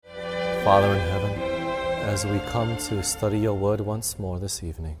Father in heaven, as we come to study your word once more this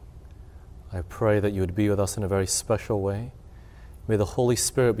evening, I pray that you would be with us in a very special way. May the Holy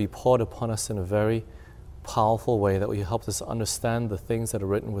Spirit be poured upon us in a very powerful way that will help us to understand the things that are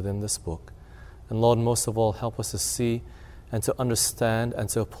written within this book. And Lord, most of all, help us to see and to understand and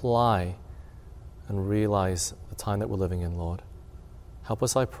to apply and realize the time that we're living in, Lord. Help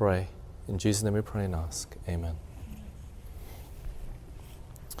us, I pray. In Jesus' name we pray and ask. Amen.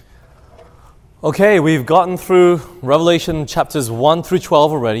 Okay, we've gotten through Revelation chapters 1 through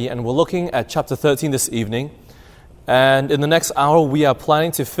 12 already, and we're looking at chapter 13 this evening. And in the next hour, we are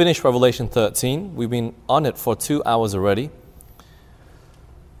planning to finish Revelation 13. We've been on it for 2 hours already.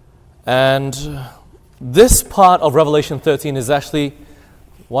 And this part of Revelation 13 is actually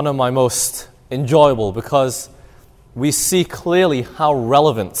one of my most enjoyable because we see clearly how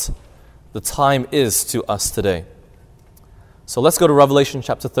relevant the time is to us today. So let's go to Revelation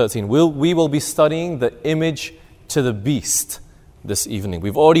chapter 13. We will be studying the image to the beast this evening.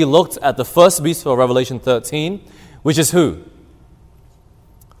 We've already looked at the first beast for Revelation 13, which is who?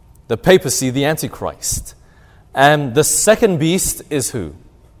 The papacy, the Antichrist. And the second beast is who?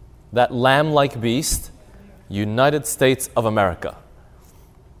 That lamb-like beast, United States of America.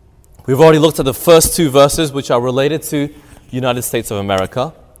 We've already looked at the first two verses which are related to United States of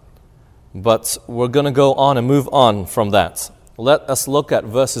America. But we're going to go on and move on from that. Let us look at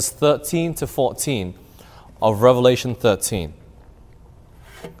verses 13 to 14 of Revelation 13.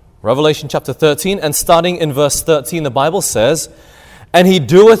 Revelation chapter 13, and starting in verse 13, the Bible says, "And he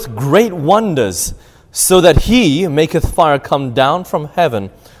doeth great wonders, so that he maketh fire come down from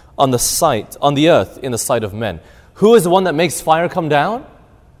heaven on the earth in the sight of men." Who is the one that makes fire come down?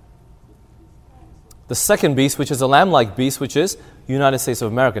 The second beast, which is a lamb-like beast, which is United States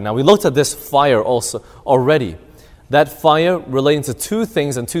of America. Now, we looked at this fire also already. That fire relating to two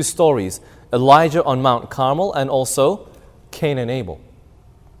things and two stories, Elijah on Mount Carmel and also Cain and Abel.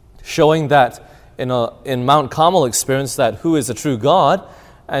 Showing that in Mount Carmel experience that who is the true God,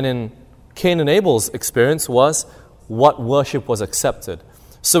 and in Cain and Abel's experience was what worship was accepted.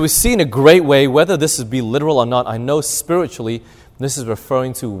 So we see in a great way, whether this is be literal or not, I know spiritually this is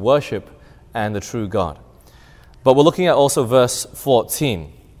referring to worship and the true God. But we're looking at also verse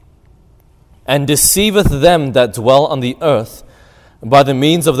 14. "And deceiveth them that dwell on the earth by the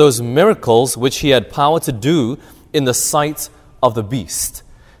means of those miracles which he had power to do in the sight of the beast,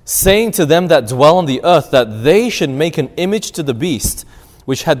 saying to them that dwell on the earth that they should make an image to the beast,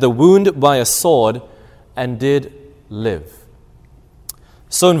 which had the wound by a sword, and did live."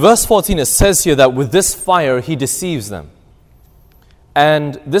 So in verse 14 it says here that with this fire he deceives them.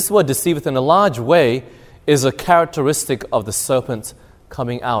 And this word deceiveth in a large way is a characteristic of the serpent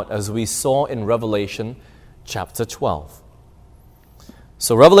coming out, as we saw in Revelation chapter 12.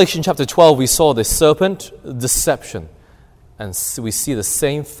 So Revelation chapter 12, we saw the serpent deception. And we see the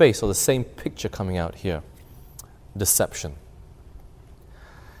same face or the same picture coming out here. Deception.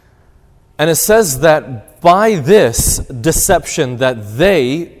 And it says that by this deception that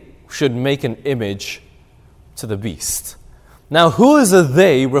they should make an image to the beast. Now, who is the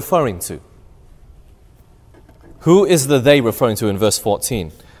they referring to? Who is the they referring to in verse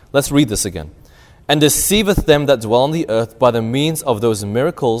 14? Let's read this again. "And deceiveth them that dwell on the earth by the means of those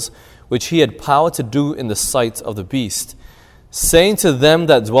miracles which he had power to do in the sight of the beast, saying to them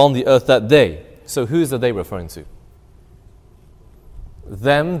that dwell on the earth that they." So who is the they referring to?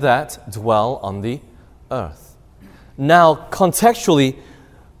 Them that dwell on the earth. Now, contextually,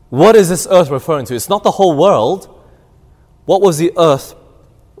 what is this earth referring to? It's not the whole world. What was the earth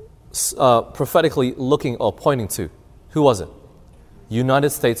prophetically looking or pointing to? Who was it? United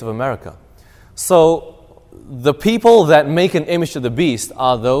States of America. So the people that make an image to the beast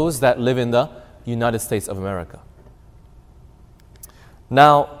are those that live in the United States of America.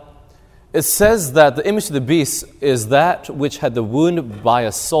 Now, it says that the image to the beast is that which had the wound by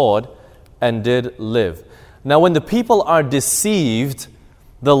a sword and did live. Now, when the people are deceived,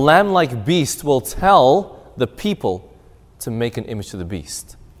 the lamb-like beast will tell the people to make an image to the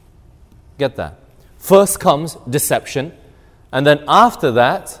beast. Get that? First comes deception, and then after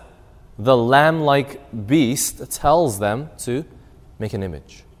that, the lamb-like beast tells them to make an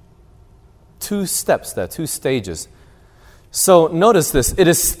image. 2 steps there, 2 stages. So notice this, it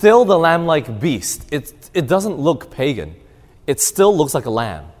is still the lamb-like beast. It doesn't look pagan. It still looks like a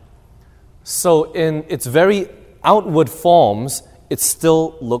lamb. So in its very outward forms, it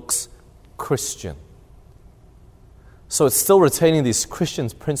still looks Christian. So it's still retaining these Christian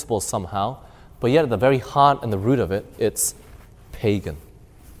principles somehow, but yet at the very heart and the root of it, it's pagan.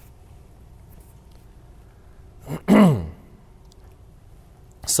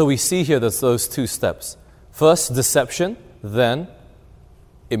 So we see here there's those two steps. First, deception, then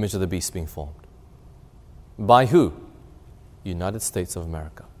image of the beast being formed. By who? United States of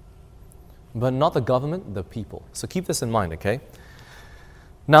America. But not the government, the people. So keep this in mind, okay?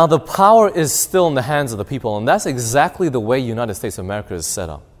 Now, the power is still in the hands of the people, and that's exactly the way United States of America is set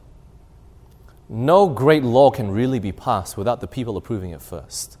up. No great law can really be passed without the people approving it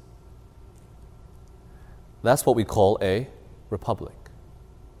first. That's what we call a republic.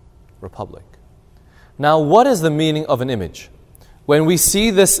 Republic. Now, what is the meaning of an image? When we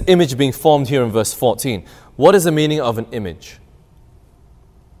see this image being formed here in verse 14, what is the meaning of an image?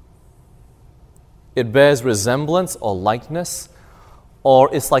 It bears resemblance or likeness,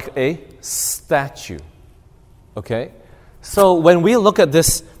 or it's like a statue. Okay? So when we look at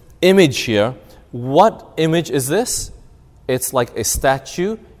this image here, what image is this? It's like a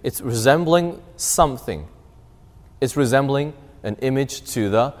statue. It's resembling something. It's resembling an image to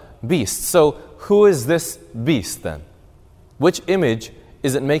the beast. So who is this beast then? Which image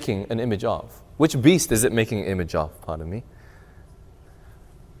is it making an image of? Which beast is it making an image of? Pardon me.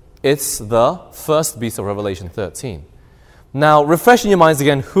 It's the first beast of Revelation 13. Now, refresh in your minds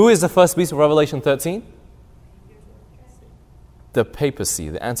again, who is the first beast of Revelation 13? The papacy,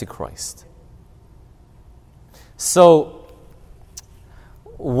 the Antichrist. So,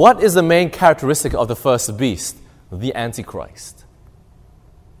 what is the main characteristic of the first beast? The Antichrist.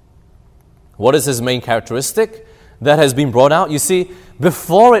 What is his main characteristic that has been brought out? You see,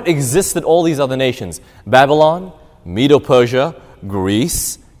 before it existed all these other nations, Babylon, Medo-Persia,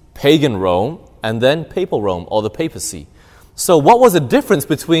 Greece, pagan Rome, and then papal Rome, or the papacy. So what was the difference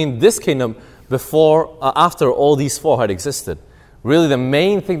between this kingdom after all these four had existed? Really, the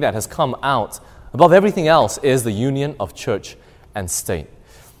main thing that has come out above everything else is the union of church and state.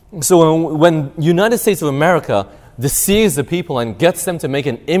 So when United States of America deceives the people and gets them to make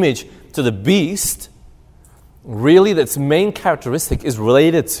an image to the beast, really its main characteristic is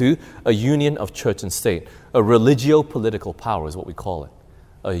related to a union of church and state. A religio-political power is what we call it.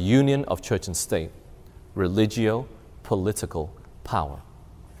 A union of church and state. Religio-political power.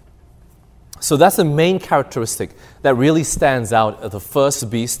 So that's the main characteristic that really stands out at the first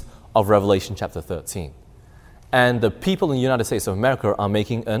beast of Revelation chapter 13. And the people in the United States of America are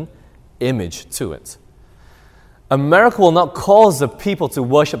making an image to it. America will not cause the people to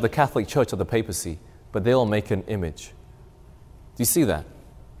worship the Catholic Church or the papacy, but they will make an image. Do you see that?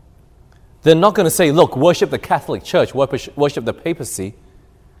 They're not going to say, look, worship the Catholic Church, worship the papacy.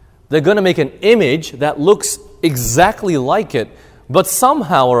 They're going to make an image that looks exactly like it, but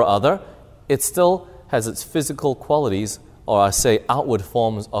somehow or other, it still has its physical qualities, or I say outward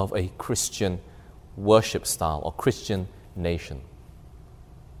forms of a Christian worship style or Christian nation.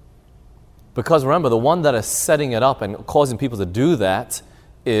 Because remember, the one that is setting it up and causing people to do that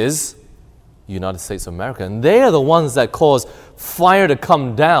is United States of America. And they are the ones that cause fire to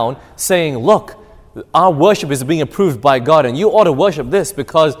come down saying, look, our worship is being approved by God and you ought to worship this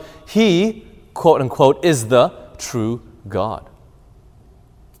because He, quote unquote, is the true God.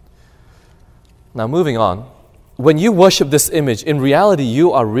 Now moving on, when you worship this image, in reality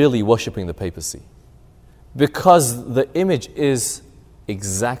you are really worshiping the papacy. Because the image is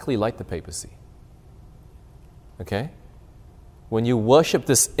exactly like the papacy. Okay? When you worship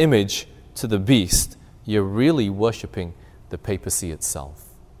this image to the beast, you're really worshiping the papacy itself.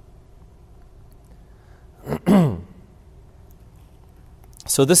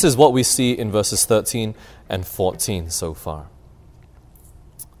 So this is what we see in verses 13 and 14 so far.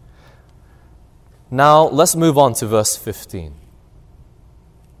 Now let's move on to verse 15.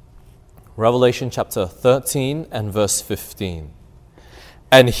 Revelation chapter 13 and verse 15.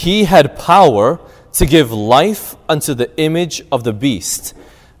 And he had power to give life unto the image of the beast,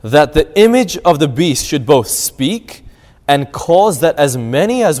 that the image of the beast should both speak and cause that as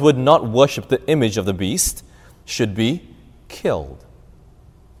many as would not worship the image of the beast should be killed.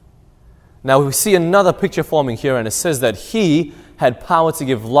 Now we see another picture forming here, and it says that he had power to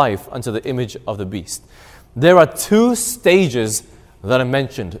give life unto the image of the beast. There are two stages that are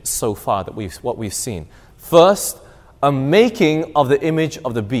mentioned so far that what we've seen. First, a making of the image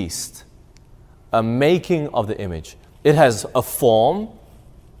of the beast. A making of the image. It has a form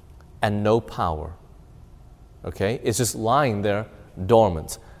and no power. Okay? It's just lying there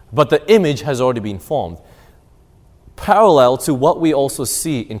dormant. But the image has already been formed. Parallel to what we also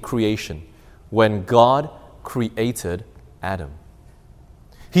see in creation when God created Adam.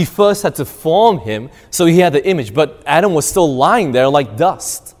 He first had to form him, so he had the image, but Adam was still lying there like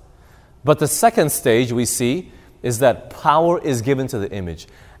dust. But the second stage we see is that power is given to the image.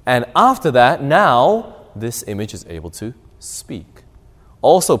 And after that, now, this image is able to speak.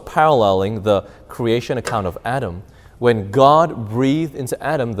 also paralleling the creation account of Adam, when God breathed into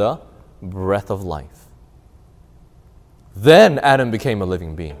Adam the breath of life. Then Adam became a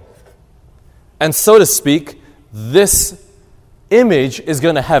living being. And so to speak, this image is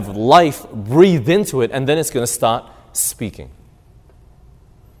going to have life breathed into it, and then it's going to start speaking.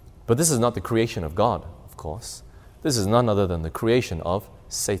 But this is not the creation of God, of course. This is none other than the creation of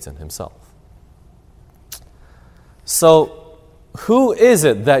Satan himself. So, who is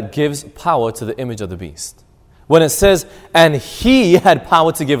it that gives power to the image of the beast? When it says, and he had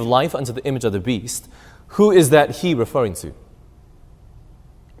power to give life unto the image of the beast, who is that he referring to?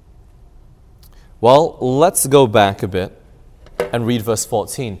 Well, let's go back a bit and read verse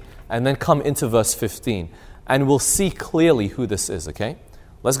 14, and then come into verse 15, and we'll see clearly who this is, okay?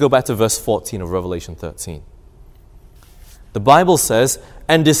 Let's go back to verse 14 of Revelation 13. The Bible says,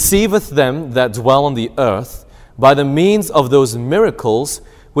 and deceiveth them that dwell on the earth by the means of those miracles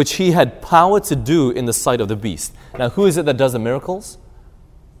which he had power to do in the sight of the beast. Now, who is it that does the miracles?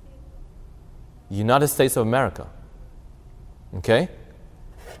 United States of America. Okay?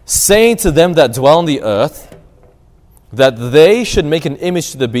 Saying to them that dwell on the earth, that they should make an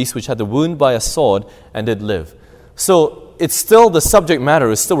image to the beast which had the wound by a sword and did live. So, it's still, the subject matter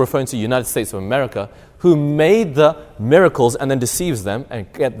is still referring to the United States of America, who made the miracles and then deceives them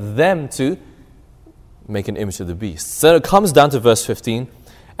and get them to make an image of the beast. So it comes down to verse 15,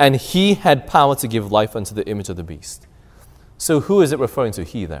 and he had power to give life unto the image of the beast. So who is it referring to,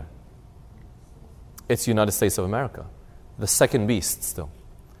 he there? It's United States of America, the second beast still.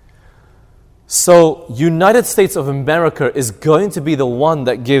 So United States of America is going to be the one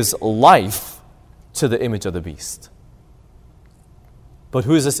that gives life to the image of the beast. But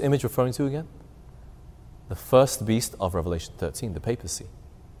who is this image referring to again? The first beast of Revelation 13, the papacy.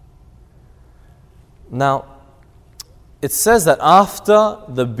 Now, it says that after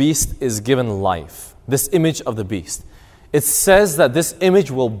the beast is given life, this image of the beast, it says that this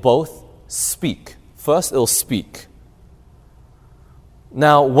image will both speak. First, it'll speak.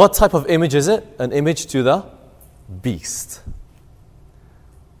 Now, what type of image is it? An image to the beast.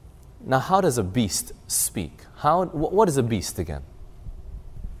 Now, how does a beast speak? What is a beast again?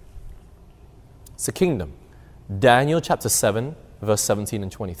 It's a kingdom. Daniel chapter 7, verse 17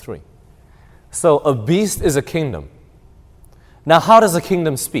 and 23. So a beast is a kingdom. Now how does a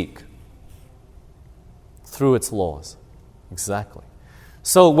kingdom speak? Through its laws. Exactly.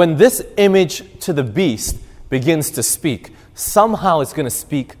 So when this image to the beast begins to speak, somehow it's going to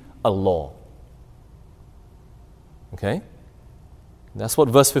speak a law. Okay? That's what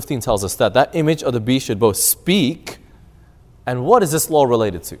verse 15 tells us, that image of the beast should both speak, and what is this law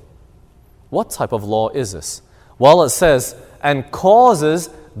related to? What type of law is this? Well, it says, and causes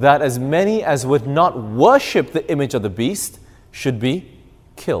that as many as would not worship the image of the beast should be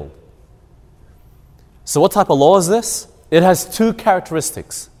killed. So what type of law is this? It has two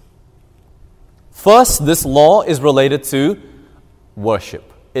characteristics. First, this law is related to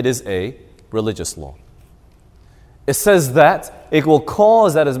worship. It is a religious law. It says that it will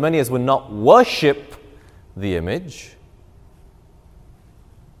cause that as many as would not worship the image.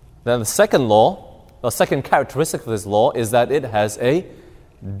 Then the second law, the second characteristic of this law is that it has a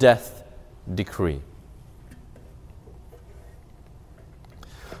death decree.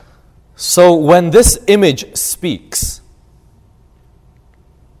 So when this image speaks,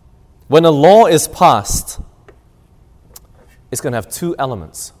 when a law is passed, it's going to have two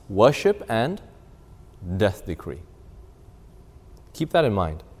elements, worship and death decree. Keep that in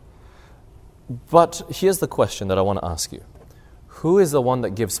mind. But here's the question that I want to ask you. Who is the one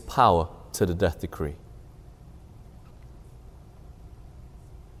that gives power to the death decree?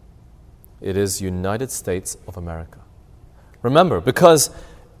 It is United States of America. Remember, because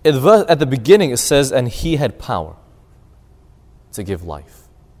at the beginning it says, and he had power to give life.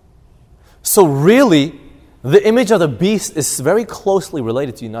 So really, the image of the beast is very closely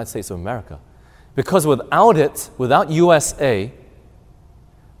related to the United States of America. Because without it, without USA,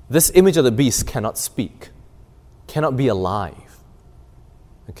 this image of the beast cannot speak, cannot be alive.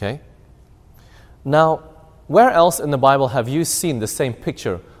 Okay? Now, where else in the Bible have you seen the same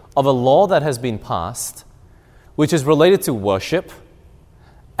picture of a law that has been passed, which is related to worship,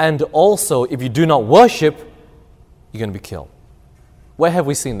 and also, if you do not worship, you're going to be killed? Where have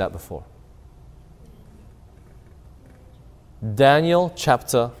we seen that before? Daniel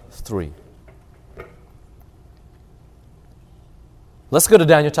chapter 3. Let's go to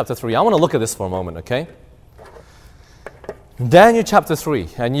Daniel chapter 3. I want to look at this for a moment, okay? Daniel chapter 3,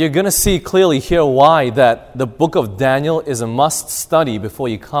 and you're going to see clearly here why that the book of Daniel is a must study before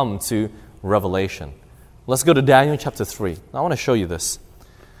you come to Revelation. Let's go to Daniel chapter 3. I want to show you this.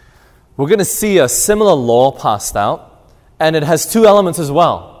 we're going to see a similar law passed out, and it has two elements as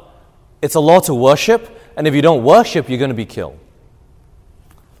well. It's a law to worship, and if you don't worship, you're going to be killed.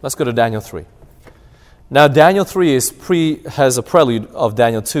 Let's go to Daniel 3. Now, Daniel 3 has a prelude of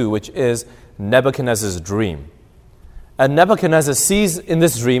Daniel 2, which is Nebuchadnezzar's dream. And Nebuchadnezzar sees in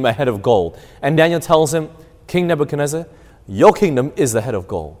this dream a head of gold. And Daniel tells him, King Nebuchadnezzar, your kingdom is the head of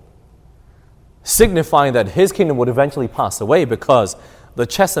gold. Signifying that his kingdom would eventually pass away because the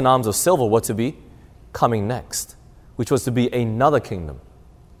chest and arms of silver were to be coming next, which was to be another kingdom.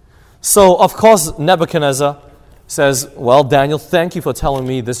 So, of course, Nebuchadnezzar says, well, Daniel, thank you for telling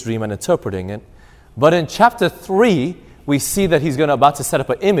me this dream and interpreting it. But in chapter 3, we see that he's about to set up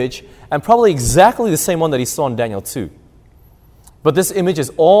an image, and probably exactly the same one that he saw in Daniel 2. But this image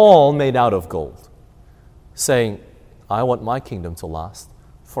is all made out of gold, saying, I want my kingdom to last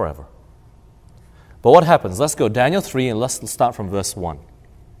forever. But what happens? Let's go Daniel 3 and let's start from verse 1.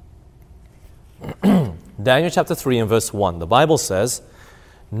 Daniel chapter 3 and verse 1. The Bible says,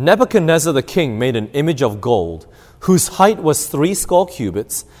 Nebuchadnezzar the king made an image of gold, whose height was 60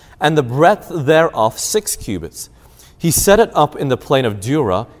 cubits, and the breadth thereof 6 cubits. He set it up in the plain of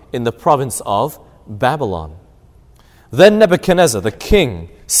Dura, in the province of Babylon. Then Nebuchadnezzar the king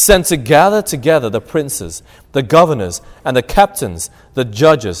sent to gather together the princes, the governors, and the captains, the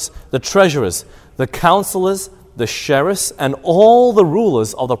judges, the treasurers, the counselors, the sheriffs, and all the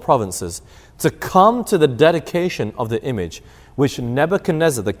rulers of the provinces, to come to the dedication of the image which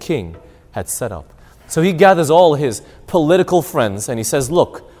Nebuchadnezzar the king had set up. So he gathers all his political friends and he says,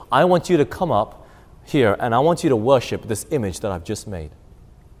 look, I want you to come up here and I want you to worship this image that I've just made.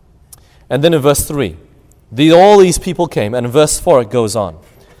 And then in verse 3, all these people came, and in verse 4 it goes on.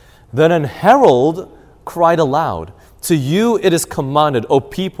 Then an herald cried aloud, to you it is commanded, O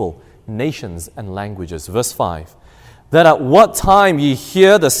people, nations, and languages. Verse 5, that at what time ye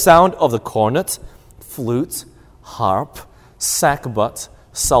hear the sound of the cornet, flute, harp, sackbut,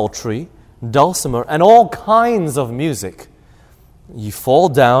 psaltery, dulcimer, and all kinds of music, ye fall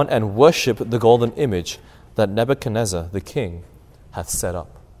down and worship the golden image that Nebuchadnezzar the king hath set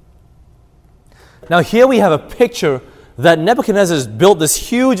up. Now here we have a picture that Nebuchadnezzar has built this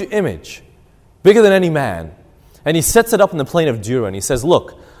huge image, bigger than any man, and he sets it up in the plain of Dura, and he says,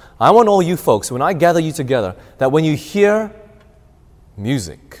 look, I want all you folks, when I gather you together, that when you hear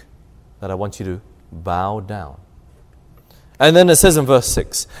music, that I want you to bow down. And then it says in verse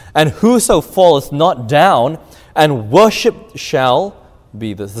 6, and whoso falleth not down and worship shall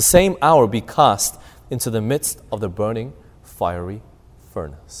be the same hour be cast into the midst of the burning fiery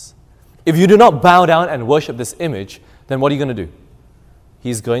furnace. If you do not bow down and worship this image, then what are you going to do?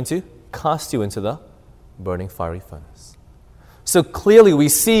 He's going to cast you into the burning fiery furnace. So clearly we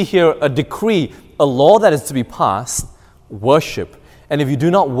see here a decree, a law that is to be passed, worship. And if you do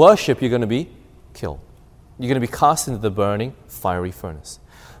not worship, you're going to be killed. You're going to be cast into the burning fiery furnace.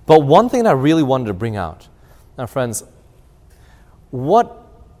 But one thing I really wanted to bring out, now friends, what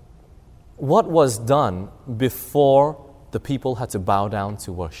was done before the people had to bow down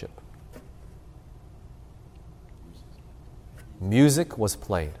to worship? Music was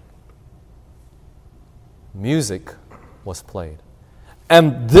played. Music was played.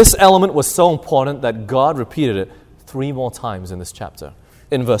 And this element was so important that God repeated it 3 more times in this chapter.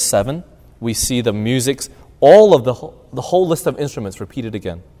 In verse 7, we see the music's, all of the whole list of instruments repeated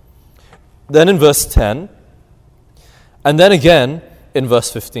again. Then in verse 10, and then again in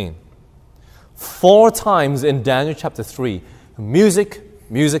verse 15. 4 times in Daniel chapter 3, music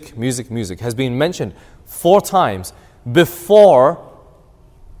has been mentioned 4 times before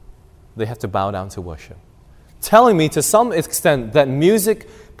they have to bow down to worship. Telling me to some extent that music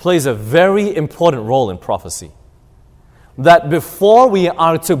plays a very important role in prophecy. That before we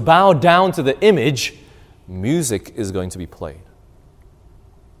are to bow down to the image, music is going to be played.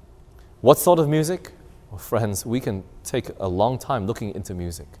 What sort of music? Well, friends, we can take a long time looking into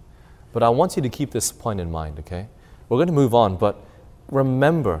music. But I want you to keep this point in mind, okay? We're going to move on, but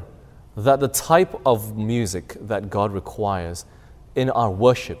remember that the type of music that God requires in our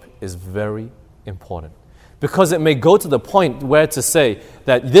worship is very important. Because it may go to the point where to say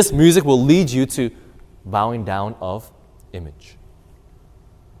that this music will lead you to bowing down of image.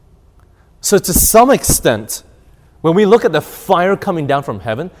 So to some extent, when we look at the fire coming down from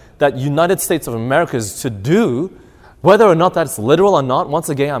heaven that United States of America is to do, whether or not that's literal or not, once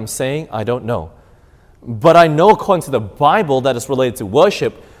again I'm saying I don't know. But I know according to the Bible that it's related to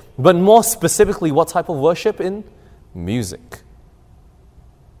worship, but more specifically what type of worship? In music.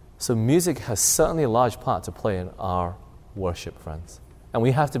 So music has certainly a large part to play in our worship, friends. And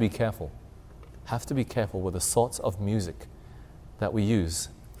we have to be careful. Have to be careful with the sorts of music that we use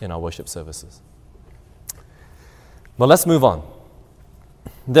in our worship services. But let's move on.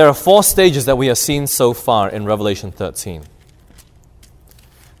 There are 4 stages that we have seen so far in Revelation 13.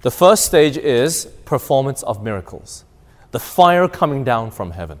 The first stage is performance of miracles. The fire coming down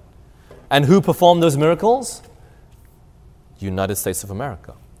from heaven. And who performed those miracles? United States of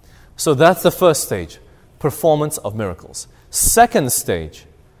America. So that's the first stage, performance of miracles. Second stage,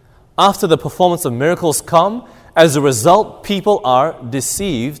 after the performance of miracles come, as a result, people are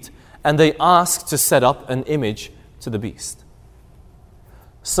deceived and they ask to set up an image to the beast.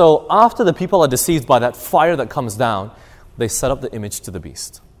 So after the people are deceived by that fire that comes down, they set up the image to the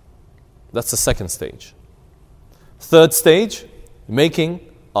beast. That's the second stage. Third stage, making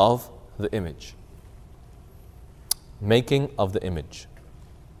of the image. Making of the image.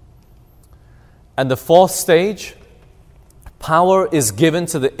 And the fourth stage, power is given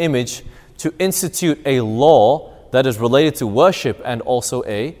to the image to institute a law that is related to worship and also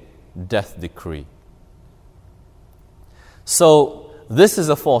a death decree. So this is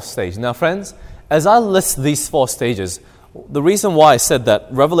the fourth stage. Now friends, as I list these 4 stages, the reason why I said that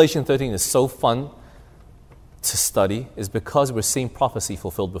Revelation 13 is so fun to study is because we're seeing prophecy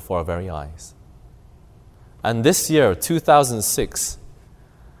fulfilled before our very eyes. And this year, 2006,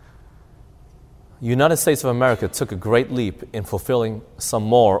 United States of America took a great leap in fulfilling some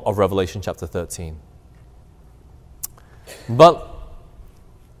more of Revelation chapter 13. But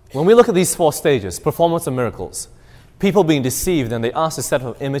when we look at these 4 stages, performance of miracles, people being deceived and they ask to set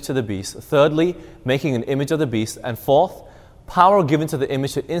up an image to the beast. Thirdly, making an image of the beast. And fourth, power given to the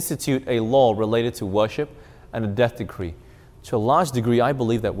image to institute a law related to worship and a death decree. To a large degree, I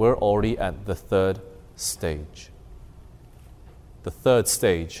believe that we're already at the third stage. The third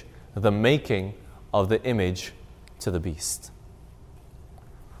stage, the making of the image to the beast.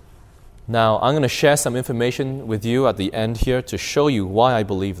 Now, I'm going to share some information with you at the end here to show you why I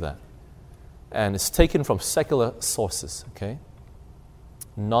believe that. And it's taken from secular sources, okay?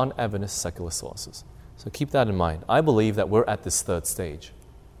 Non-Adventist secular sources. So keep that in mind. I believe that we're at this third stage,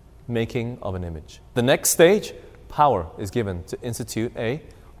 making of an image. The next stage, power is given to institute a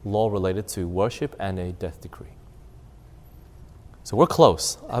law related to worship and a death decree. So we're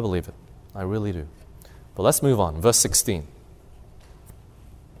close. I believe it. I really do. But let's move on. Verse 16.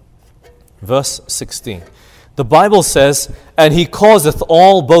 Verse 16. The Bible says, "And he causeth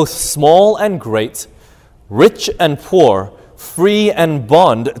all, both small and great, rich and poor, free and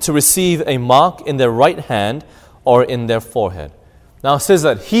bond, to receive a mark in their right hand or in their forehead." Now it says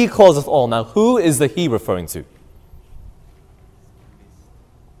that he causeth all. Now who is the he referring to?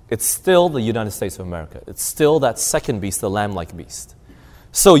 It's still the United States of America. It's still that second beast, the lamb-like beast.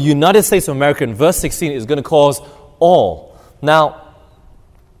 So United States of America in verse 16 is going to cause all. Now,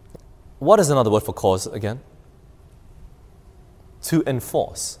 what is another word for cause again? To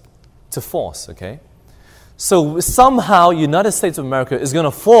enforce. To force, okay? So somehow United States of America is going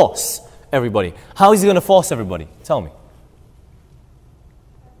to force everybody. How is he going to force everybody? Tell me.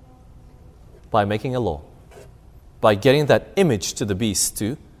 By making a law. By getting that image to the beast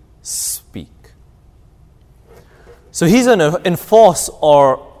to speak. So he's going to enforce,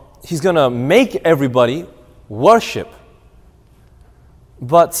 or he's going to make everybody worship.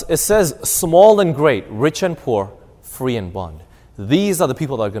 But it says small and great, rich and poor, free and bond. These are the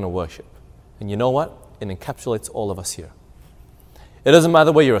people that are going to worship. And you know what? It encapsulates all of us here. It doesn't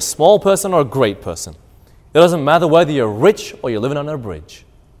matter whether you're a small person or a great person. It doesn't matter whether you're rich or you're living under a bridge.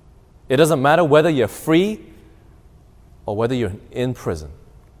 It doesn't matter whether you're free or whether you're in prison.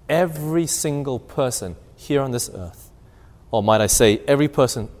 Every single person here on this earth, or might I say, every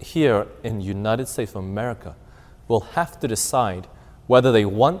person here in the United States of America, will have to decide whether they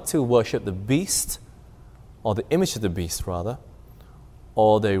want to worship the beast, or the image of the beast rather,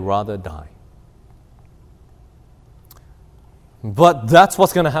 or they rather die. But that's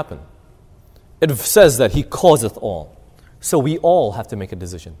what's going to happen. It says that he causeth all. So we all have to make a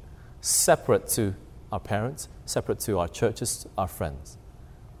decision, separate to our parents, separate to our churches, our friends.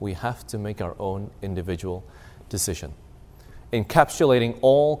 We have to make our own individual decision, encapsulating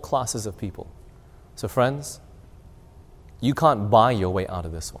all classes of people. So friends, you can't buy your way out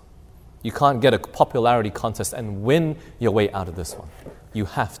of this one. You can't get a popularity contest and win your way out of this one. You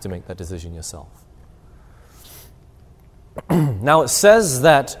have to make that decision yourself. Now it says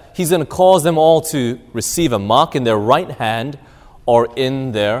that he's going to cause them all to receive a mark in their right hand or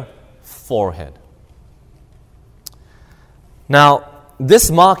in their forehead. Now,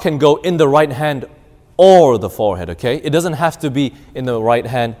 this mark can go in the right hand or the forehead, okay? It doesn't have to be in the right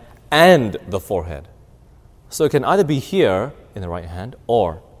hand and the forehead. So it can either be here in the right hand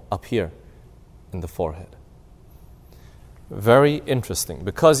or up here in the forehead. Very interesting.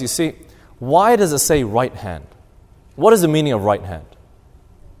 Because you see, why does it say right hand? What is the meaning of right hand?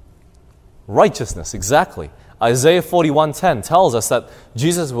 Righteousness, exactly. Isaiah 41:10 tells us that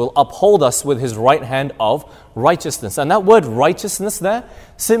Jesus will uphold us with his right hand of righteousness. And that word righteousness there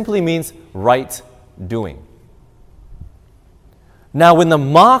simply means right doing. Now, when the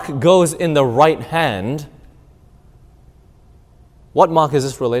mark goes in the right hand, what mark is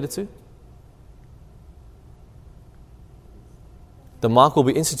this related to? The mark will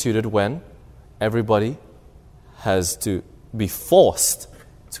be instituted when everybody has to be forced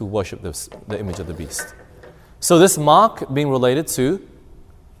to worship the image of the beast. So this mark being related to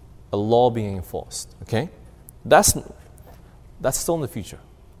a law being enforced. Okay? That's still in the future.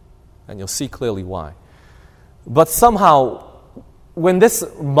 And you'll see clearly why. But somehow, when this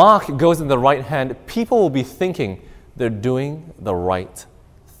mark goes in the right hand, people will be thinking they're doing the right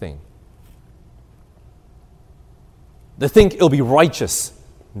thing. They think it'll be righteous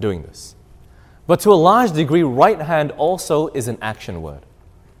doing this. But to a large degree, right hand also is an action word.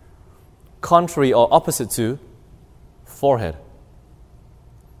 Contrary or opposite to forehead.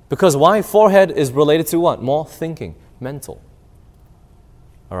 Because why? Forehead is related to what? More thinking, mental.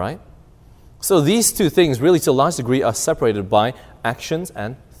 All right? So these two things really to a large degree are separated by actions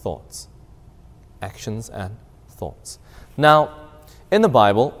and thoughts. Actions and thoughts. Now, in the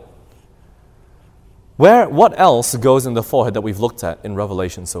Bible, what else goes in the forehead that we've looked at in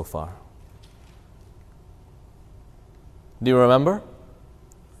Revelation so far? Do you remember?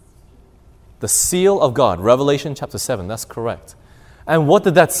 The seal of God, Revelation chapter 7, that's correct. And what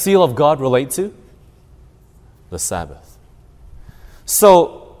did that seal of God relate to? The Sabbath.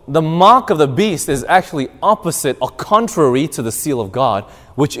 So, the mark of the beast is actually opposite or contrary to the seal of God,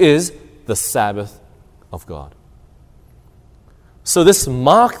 which is the Sabbath of God. So this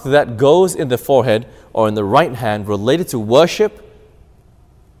mark that goes in the forehead or in the right hand related to worship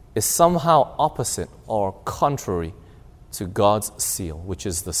is somehow opposite or contrary to God's seal, which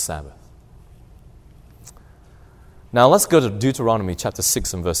is the Sabbath. Now let's go to Deuteronomy chapter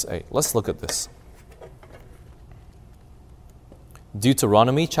 6 and verse 8. Let's look at this.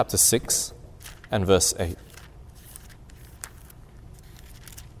 Deuteronomy chapter 6 and verse 8.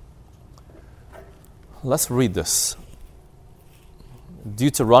 Let's read this.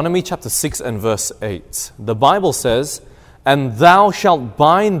 Deuteronomy chapter 6 and verse 8. The Bible says, "And thou shalt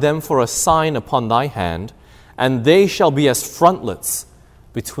bind them for a sign upon thy hand, and they shall be as frontlets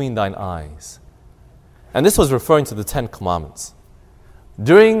between thine eyes." And this was referring to the Ten Commandments.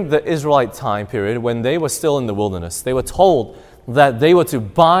 During the Israelite time period, when they were still in the wilderness, they were told that they were to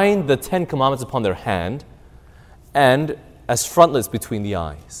bind the Ten Commandments upon their hand and as frontlets between the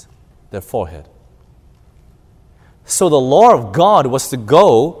eyes, their forehead. So the law of God was to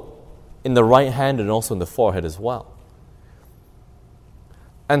go in the right hand and also in the forehead as well.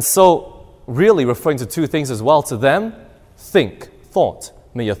 And so, really referring to two things as well. To them, think, thought.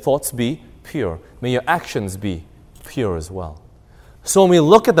 May your thoughts be pure. May your actions be pure as well. So when we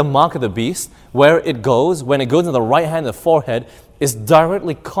look at the mark of the beast, where it goes, when it goes in the right hand and the forehead, is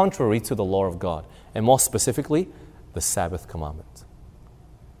directly contrary to the law of God. And more specifically, the Sabbath commandment.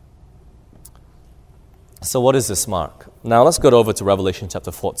 So what is this mark? Now let's go over to Revelation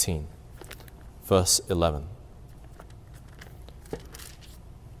chapter 14, verse 11.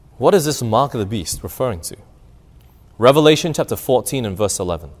 What is this mark of the beast referring to? Revelation chapter 14 and verse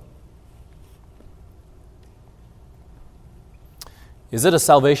 11. Is it a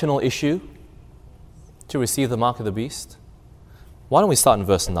salvational issue to receive the mark of the beast? Why don't we start in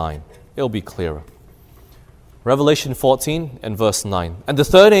verse 9? It'll be clearer. Revelation 14 and verse 9. "And the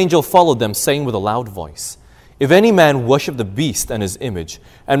third angel followed them, saying with a loud voice, If any man worship the beast and his image,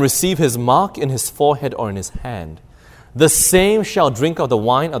 and receive his mark in his forehead or in his hand, the same shall drink of the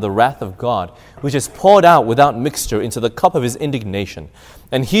wine of the wrath of God, which is poured out without mixture into the cup of his indignation.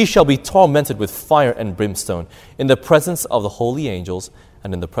 And he shall be tormented with fire and brimstone in the presence of the holy angels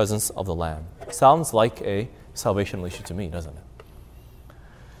and in the presence of the Lamb." Sounds like a salvational issue to me, doesn't it?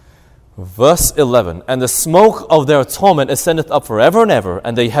 Verse 11, "And the smoke of their torment ascendeth up forever and ever,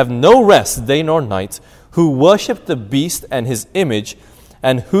 and they have no rest day nor night, who worship the beast and his image,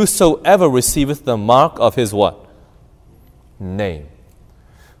 and whosoever receiveth the mark of his" what? Name.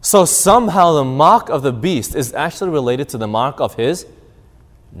 So somehow the mark of the beast is actually related to the mark of his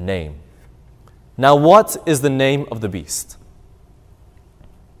name. Now what is the name of the beast?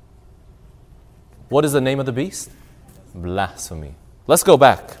 What is the name of the beast? Blasphemy. Let's go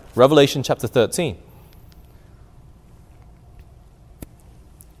back. Revelation chapter 13.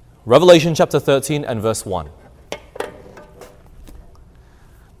 Revelation chapter 13 and verse 1.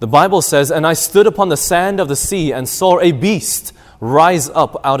 The Bible says, "And I stood upon the sand of the sea and saw a beast rise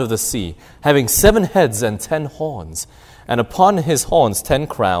up out of the sea, having 7 heads and 10 horns, and upon his horns 10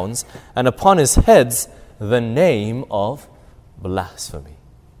 crowns, and upon his heads the name of blasphemy."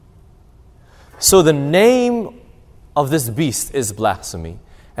 So the name of this beast is blasphemy,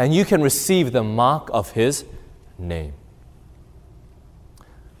 and you can receive the mark of his name.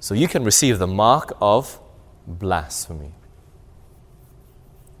 So you can receive the mark of blasphemy.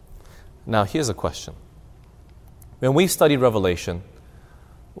 Now here's a question. When we studied Revelation,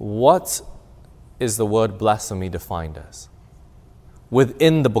 what is the word blasphemy defined as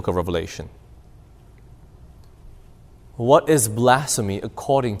within the book of Revelation? What is blasphemy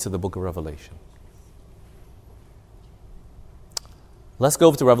according to the book of Revelation? Let's go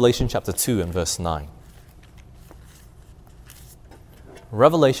over to Revelation chapter 2 and verse 9.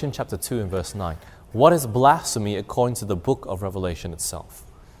 Revelation chapter 2 and verse 9. What is blasphemy according to the book of Revelation itself?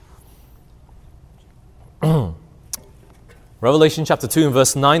 Revelation chapter 2 and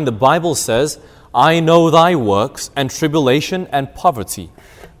verse 9, the Bible says, "I know thy works and tribulation and poverty,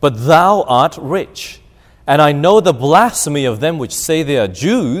 but thou art rich. And I know the blasphemy of them which say they are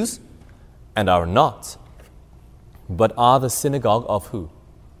Jews and are not, but are the synagogue of" who?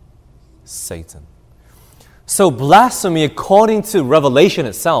 Satan. So blasphemy according to Revelation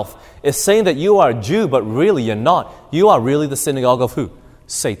itself is saying that you are a Jew, but really you're not. You are really the synagogue of who?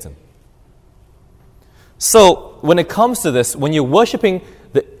 Satan. So when it comes to this, when you're worshiping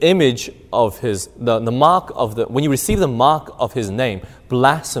the image of his, the mark of the, when you receive the mark of his name,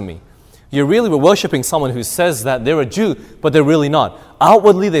 blasphemy, you're really worshiping someone who says that they're a Jew, but they're really not.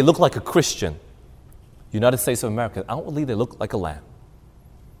 Outwardly, they look like a Christian. United States of America, outwardly, they look like a lamb.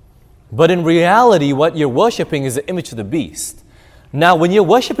 But in reality, what you're worshiping is the image of the beast. Now, when you're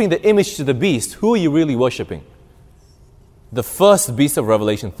worshiping the image to the beast, who are you really worshiping? The first beast of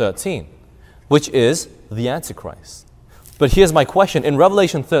Revelation 13, which is the Antichrist. But here's my question. In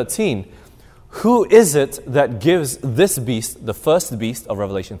Revelation 13, who is it that gives this beast, the first beast of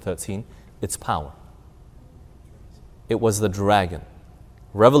Revelation 13, its power? It was the dragon.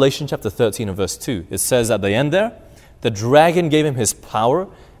 Revelation chapter 13 and verse 2. It says at the end there, the dragon gave him his power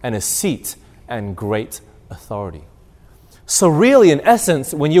and his seat and great authority. So really, in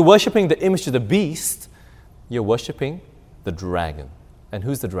essence, when you're worshiping the image of the beast, you're worshiping the dragon. And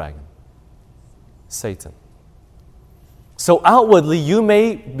who's the dragon? Satan. So outwardly, you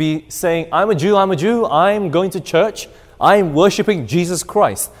may be saying, I'm a Jew, I'm going to church, I'm worshiping Jesus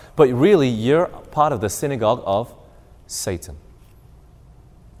Christ. But really, you're part of the synagogue of Satan.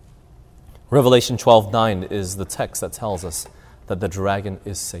 Revelation 12:9 is the text that tells us that the dragon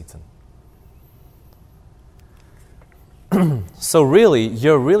is Satan. So really,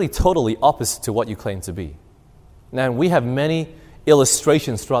 you're really totally opposite to what you claim to be. Now, we have many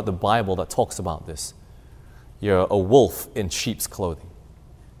illustrations throughout the Bible that talks about this. You're a wolf in sheep's clothing.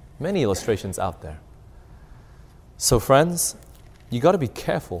 Many illustrations out there. So friends, you got to be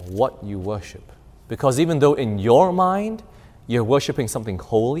careful what you worship. Because even though in your mind, you're worshiping something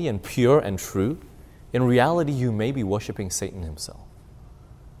holy and pure and true, in reality, you may be worshiping Satan himself.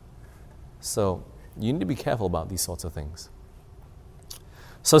 So you need to be careful about these sorts of things.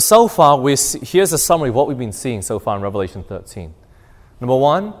 So far, here's a summary of what we've been seeing so far in Revelation 13. Number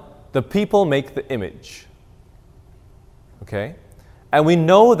one, the people make the image. Okay? And we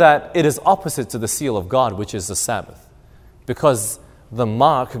know that it is opposite to the seal of God, which is the Sabbath, because the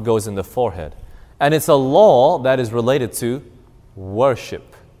mark goes in the forehead. And it's a law that is related to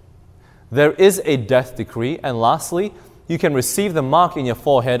worship. There is a death decree. And lastly, you can receive the mark in your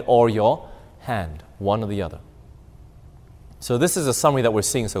forehead or your hand, one or the other. So this is a summary that we're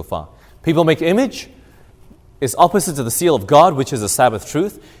seeing so far. People make image. It's opposite to the seal of God, which is the Sabbath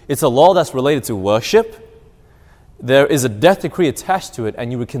truth. It's a law that's related to worship. There is a death decree attached to it,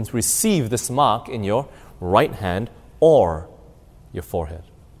 and you can receive this mark in your right hand or your forehead.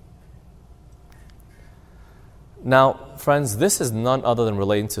 Now, friends, this is none other than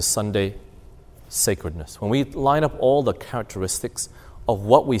relating to Sunday sacredness. When we line up all the characteristics of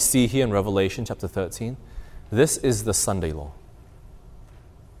what we see here in Revelation chapter 13, this is the Sunday law.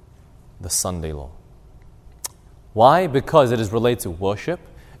 The Sunday law. Why? Because it is related to worship.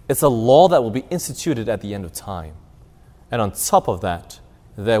 It's a law that will be instituted at the end of time. And on top of that,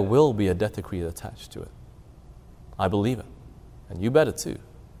 there will be a death decree attached to it. I believe it. And you better too.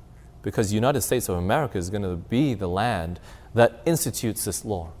 Because the United States of America is going to be the land that institutes this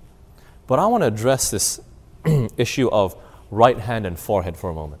law. But I want to address this issue of right hand and forehead for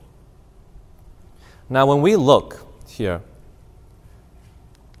a moment. Now, when we look here,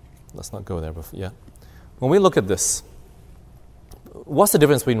 let's not go there before, yeah. When we look at this, What's the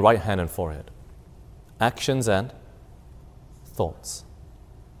difference between right hand and forehead? Actions and thoughts.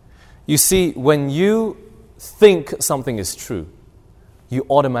 You see, when you think something is true, you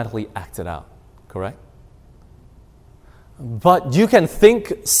automatically act it out, correct? But you can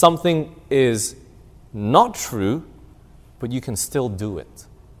think something is not true, but you can still do it.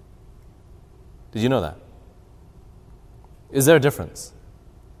 Did you know that? Is there a difference?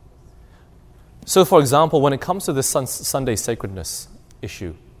 So, for example, when it comes to this Sunday sacredness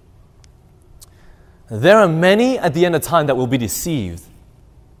issue, there are many at the end of time that will be deceived.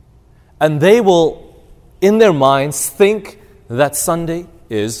 And they will, in their minds, think that Sunday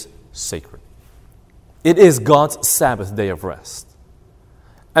is sacred. It is God's Sabbath day of rest.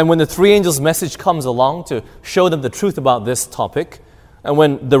 And when the three angels' message comes along to show them the truth about this topic, and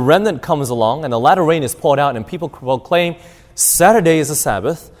when the remnant comes along and the latter rain is poured out and people proclaim Saturday is a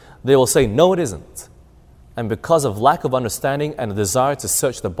Sabbath, they will say, no, it isn't. And because of lack of understanding and a desire to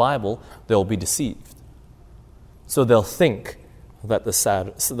search the Bible, they will be deceived. So they'll think that the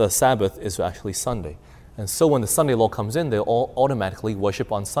Sabbath is actually Sunday. And so when the Sunday law comes in, they'll all automatically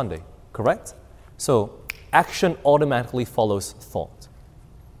worship on Sunday. Correct? So action automatically follows thought.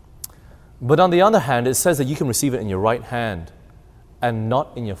 But on the other hand, it says that you can receive it in your right hand and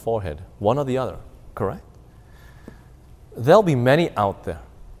not in your forehead. One or the other. Correct? There'll be many out there,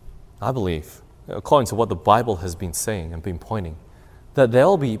 I believe, according to what the Bible has been saying and been pointing, that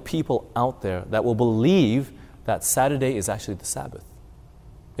there'll be people out there that will believe that Saturday is actually the Sabbath.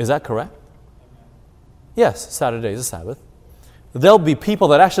 Is that correct? Yes, Saturday is a Sabbath. There'll be people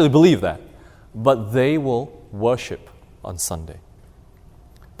that actually believe that, but they will worship on Sunday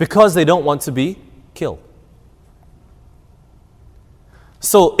because they don't want to be killed.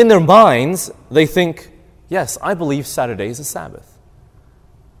 So in their minds, they think, yes, I believe Saturday is a Sabbath.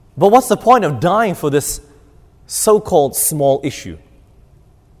 But what's the point of dying for this so-called small issue?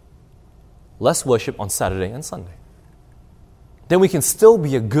 Let's worship on Saturday and Sunday. Then we can still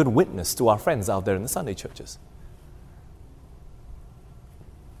be a good witness to our friends out there in the Sunday churches.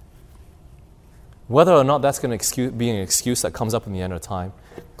 Whether or not that's going to be an excuse that comes up in the end of time,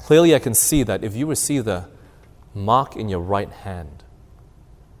 clearly I can see that if you receive the mark in your right hand,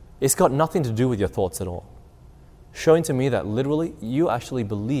 it's got nothing to do with your thoughts at all. Showing to me that literally you actually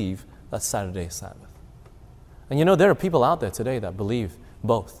believe that Saturday is Sabbath. And you know, there are people out there today that believe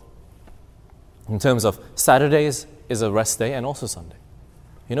both. In terms of Saturdays is a rest day and also Sunday.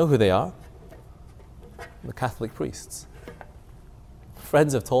 You know who they are? The Catholic priests.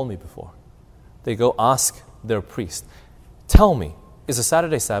 Friends have told me before. They go ask their priest, tell me, is a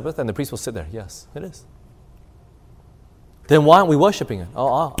Saturday Sabbath? And the priest will sit there, yes, it is. Then why aren't we worshiping it?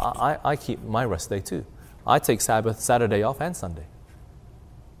 Oh, I keep my rest day too. I take Saturday off and Sunday.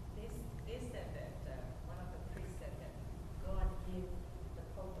 They said that, one of the priests said that God gave the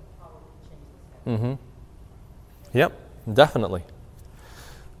Pope the power to change the Sabbath. Yep, definitely.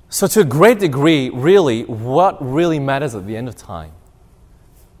 So to a great degree, really, what really matters at the end of time?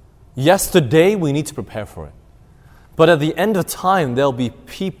 Yes, today we need to prepare for it. But at the end of time, there'll be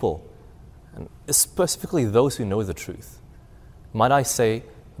people, and specifically those who know the truth. Might I say,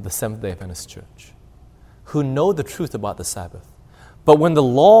 the Seventh-day Adventist Church, who know the truth about the Sabbath. But when the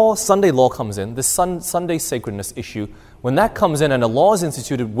law, Sunday law comes in, the Sunday sacredness issue, when that comes in and a law is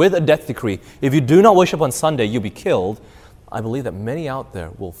instituted with a death decree, if you do not worship on Sunday, you'll be killed, I believe that many out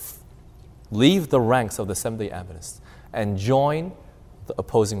there will leave the ranks of the Seventh-day Adventists and join the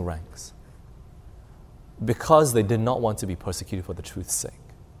opposing ranks because they did not want to be persecuted for the truth's sake.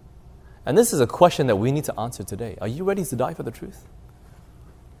 And this is a question that we need to answer today. Are you ready to die for the truth?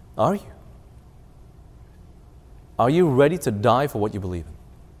 Are you? Are you ready to die for what you believe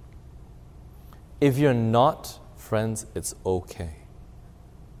in? If you're not, friends, it's okay.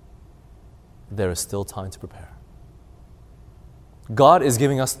 There is still time to prepare. God is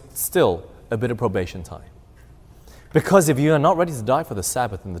giving us still a bit of probation time. Because if you are not ready to die for the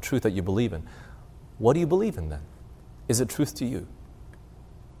Sabbath and the truth that you believe in, what do you believe in then? Is it truth to you?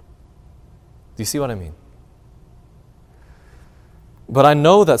 Do you see what I mean? But I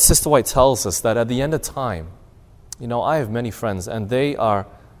know that Sister White tells us that at the end of time, you know, I have many friends and they are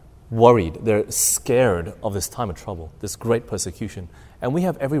worried. They're scared of this time of trouble, this great persecution. And we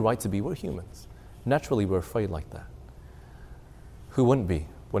have every right to be. We're humans. Naturally, we're afraid like that. Who wouldn't be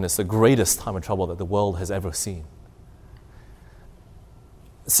when it's the greatest time of trouble that the world has ever seen?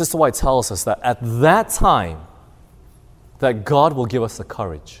 Sister White tells us that at that time, that God will give us the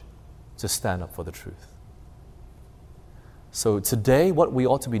courage to stand up for the truth. So today, what we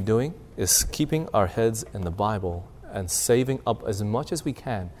ought to be doing is keeping our heads in the Bible and saving up as much as we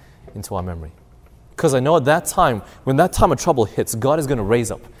can into our memory. Because I know at that time, when that time of trouble hits, God is going to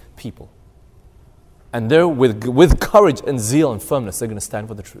raise up people. And they're with courage and zeal and firmness, they're going to stand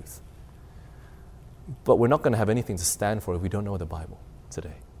for the truth. But we're not going to have anything to stand for if we don't know the Bible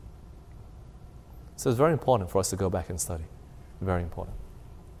today. So it's very important for us to go back and study. Very important.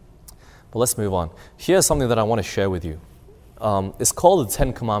 But let's move on. Here's something that I want to share with you. It's called the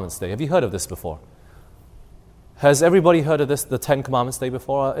 10 Commandments Day. Have you heard of this before? Has everybody heard of this, the 10 Commandments Day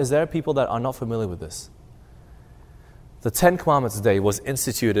before? Is there people that are not familiar with this? The 10 Commandments Day was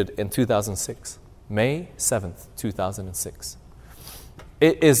instituted in 2006, May 7th, 2006.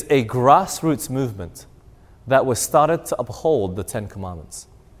 It is a grassroots movement that was started to uphold the 10 Commandments.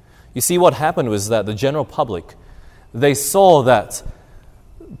 You see, what happened was that the general public, they saw that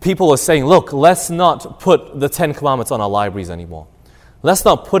people were saying, look, let's not put the 10 Commandments on our libraries anymore. Let's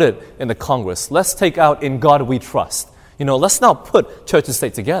not put it in the Congress. Let's take out "In God We Trust." Let's not put church and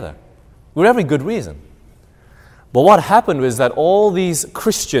state together. For every good reason. But what happened was that all these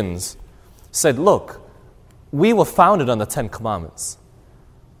Christians said, look, we were founded on the 10 Commandments.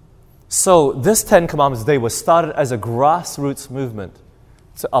 So this 10 Commandments Day was started as a grassroots movement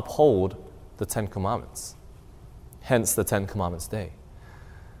to uphold the 10 Commandments. Hence the 10 Commandments Day.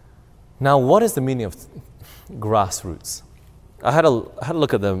 Now, what is the meaning of grassroots? I had a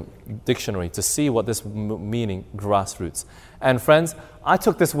look at the dictionary to see what this meaning, grassroots. And friends, I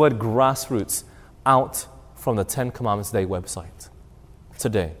took this word grassroots out from the 10 Commandments Day website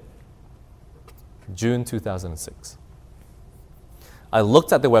today, June 2006. I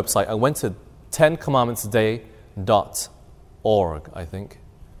looked at the website. I went to 10commandmentsday.org, I think.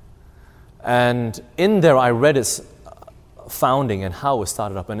 And in there I read its founding and how it was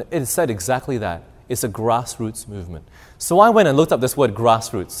started up. And it said exactly that. It's a grassroots movement. So I went and looked up this word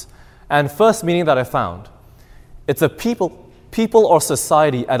grassroots. And first meaning that I found, it's a people or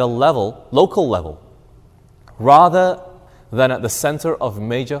society at a level, local level, rather than at the center of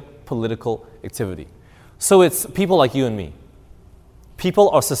major political activity. So it's people like you and me. People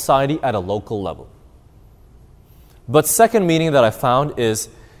or society at a local level. But second meaning that I found is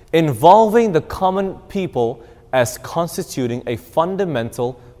involving the common people as constituting a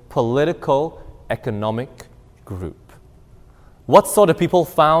fundamental politico-economic group. What sort of people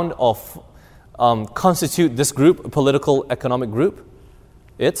found of constitute this group, a political economic group?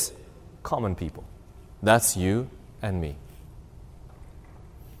 It's common people. That's you and me.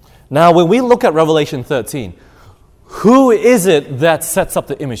 Now, when we look at Revelation 13, who is it that sets up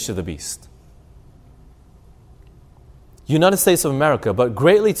the image to the beast? United States of America, but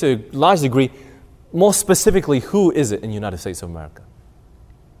greatly to a large degree, more specifically, who is it in the United States of America?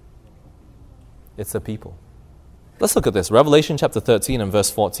 It's the people. Let's look at this. Revelation chapter 13 and verse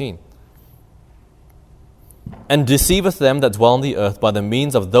 14. And deceiveth them that dwell on the earth by the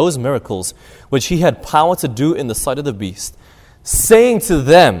means of those miracles which he had power to do in the sight of the beast, saying to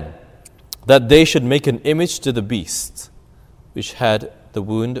them that they should make an image to the beast, which had the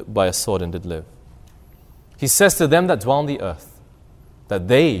wound by a sword and did live. He says to them that dwell on the earth, that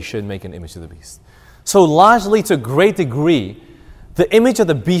they should make an image to the beast. So largely, to a great degree, the image of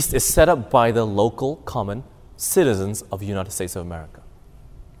the beast is set up by the local common citizens of the United States of America.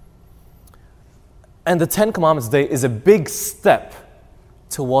 And the 10 Commandments Day is a big step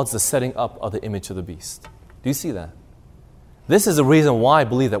towards the setting up of the image of the beast. Do you see that? This is the reason why I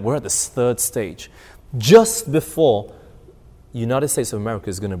believe that we're at this third stage, just before the United States of America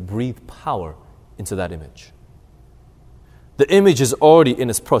is going to breathe power into that image. The image is already in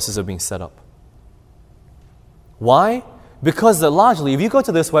its process of being set up. Why? Because largely, if you go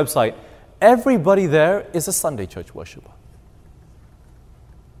to this website, everybody there is a Sunday church worshiper.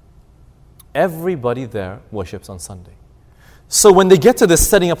 Everybody there worships on Sunday. So when they get to this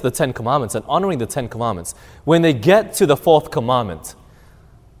setting up the 10 Commandments and honoring the 10 Commandments, when they get to the 4th commandment,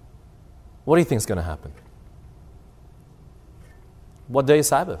 what do you think is going to happen? What day is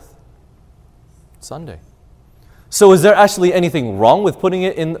Sabbath? Sunday. So is there actually anything wrong with putting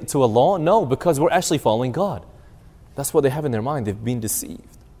it into a law? No, because we're actually following God. That's what they have in their mind. They've been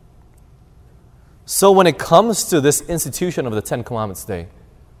deceived. So when it comes to this institution of the 10 Commandments Day,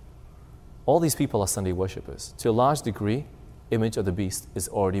 all these people are Sunday worshippers. To a large degree, image of the beast is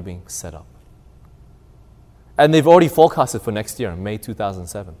already being set up. And they've already forecasted for next year, May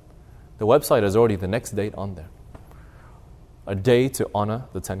 2007. The website has already the next date on there. A day to honor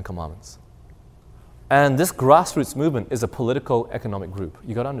the 10 Commandments. And this grassroots movement is a politico-economic group.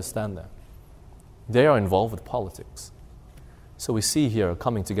 You got to understand that. They are involved with politics. So we see here a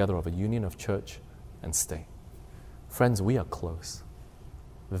coming together of a union of church and state. Friends, we are close,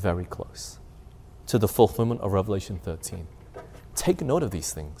 very close, to the fulfillment of Revelation 13. Take note of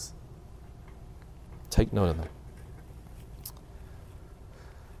these things. Take note of them.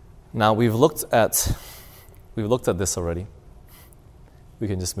 Now, we've looked at this already. We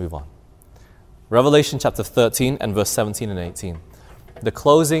can just move on. Revelation chapter 13 and verse 17 and 18. The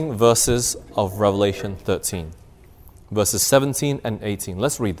closing verses of Revelation 13. Verses 17 and 18.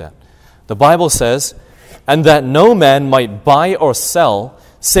 Let's read that. The Bible says, "And that no man might buy or sell,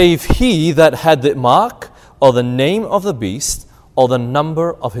 save he that had the mark or the name of the beast or the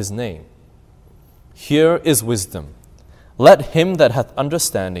number of his name. Here is wisdom. Let him that hath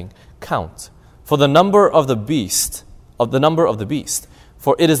understanding count, for the number of the beast,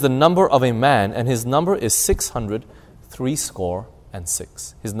 for it is the number of a man, and his number is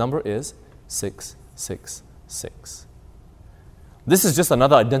 666. His number is 666. This is just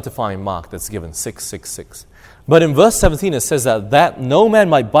another identifying mark that's given, 666. But in verse 17 it says that no man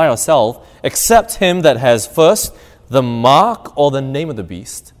might buy or sell except him that has first the mark or the name of the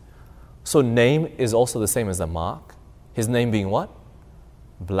beast. So name is also the same as the mark. His name being what?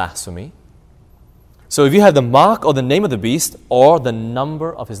 Blasphemy. So if you have the mark or the name of the beast or the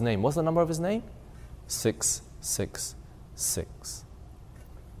number of his name. What's the number of his name? 666.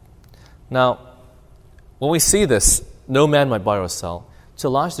 Now, when we see this, no man might buy or sell, to a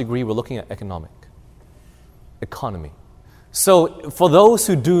large degree we're looking at economy. So for those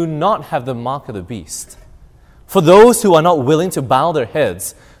who do not have the mark of the beast, for those who are not willing to bow their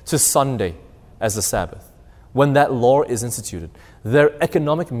heads to Sunday as the Sabbath, when that law is instituted, their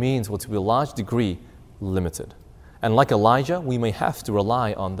economic means will to a large degree limited. And like Elijah, we may have to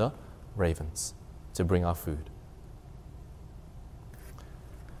rely on the ravens to bring our food.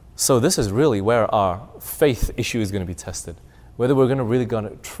 So this is really where our faith issue is going to be tested, whether we're going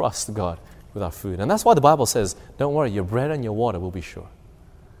to trust God with our food. And that's why the Bible says, don't worry, your bread and your water will be sure.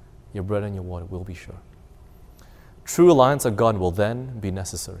 Your bread and your water will be sure. True reliance on God will then be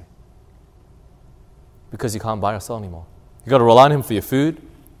necessary, because you can't buy or sell anymore. You've got to rely on Him for your food,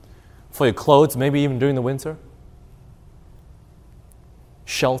 for your clothes, maybe even during the winter,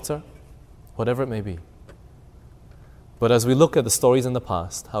 shelter, whatever it may be. But as we look at the stories in the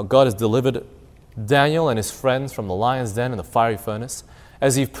past, how God has delivered Daniel and his friends from the lion's den and the fiery furnace,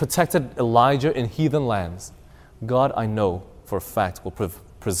 as He protected Elijah in heathen lands, God, I know for a fact, will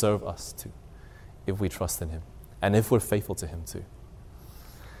preserve us too, if we trust in Him and if we're faithful to Him too.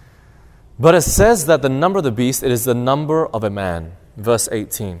 But it says that the number of the beast, it is the number of a man. Verse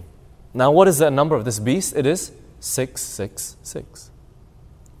 18. Now what is the number of this beast? It is 666.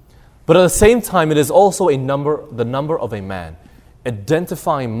 But at the same time, it is also the number of a man,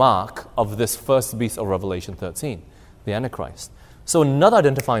 identifying mark of this first beast of Revelation 13, the Antichrist. So another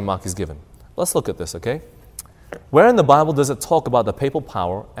identifying mark is given. Let's look at this, okay? Where in the Bible does it talk about the papal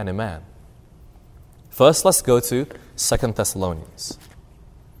power and a man? First, let's go to 2 Thessalonians.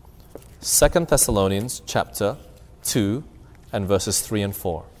 2 Thessalonians chapter 2 and verses 3 and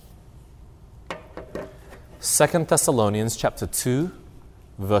 4. 2 Thessalonians chapter 2,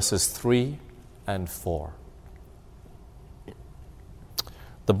 verses 3 and 4.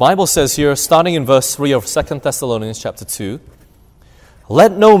 The Bible says here, starting in verse 3 of 2 Thessalonians chapter 2,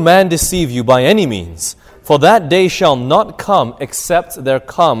 "Let no man deceive you by any means, for that day shall not come except there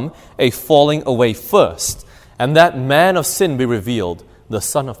come a falling away first, and that man of sin be revealed, the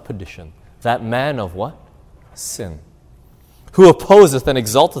son of perdition." That man of what? Sin. "Who opposeth and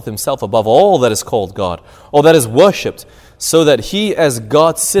exalteth himself above all that is called God, or that is worshipped, so that he as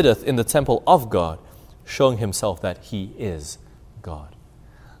God sitteth in the temple of God, showing himself that he is God."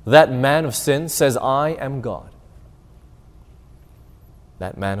 That man of sin says, "I am God."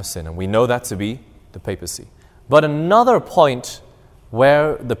 That man of sin. And we know that to be the papacy. But another point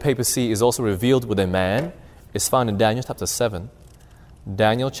where the papacy is also revealed with a man is found in Daniel chapter 7.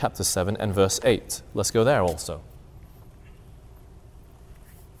 Daniel chapter 7 and verse 8. Let's go there also.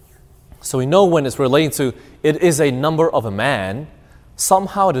 So we know when it's relating to, it is a number of a man,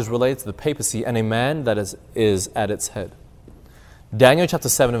 somehow it is related to the papacy and a man that is at its head. Daniel chapter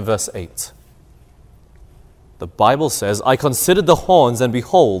 7 and verse 8. The Bible says, "I considered the horns, and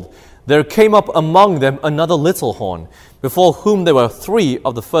behold, there came up among them another little horn, before whom there were 3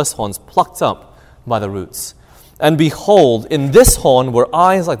 of the first horns plucked up by the roots. And behold, in this horn were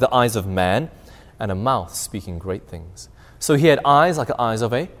eyes like the eyes of man, and a mouth speaking great things." So he had eyes like the eyes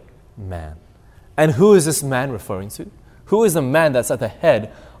of a man. And who is this man referring to? Who is the man that's at the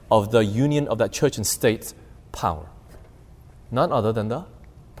head of the union of that church and state power? None other than the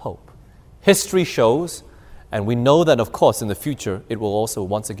Pope. History shows, and we know that, of course, in the future, it will also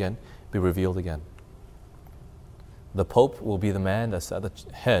once again be revealed again. The Pope will be the man that's at the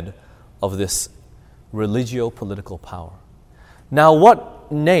head of this religio-political power. Now,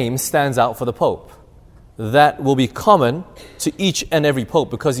 what name stands out for the Pope? that will be common to each and every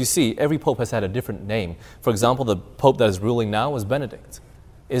pope, because you see, every pope has had a different name. For example, the pope that is ruling now is Benedict.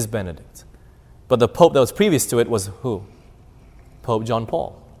 But the pope that was previous to it was who? Pope John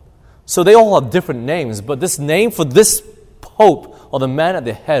Paul. So they all have different names, but this name for this pope, or the man at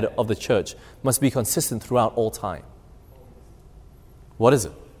the head of the church, must be consistent throughout all time. What is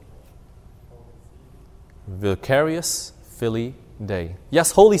it? Vicarius Filii Dei.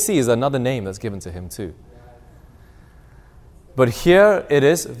 Yes, Holy See is another name that's given to him too. But here it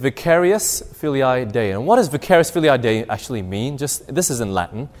is Vicarius Filii Dei. And what does Vicarius Filii Dei actually mean? This is in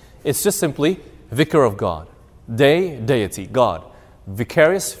Latin. It's just simply vicar of God. Dei, deity, God.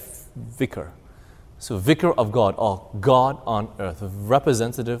 Vicarius, vicar. So vicar of God, or God on earth,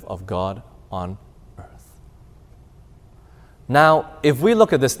 representative of God on earth. Now, if we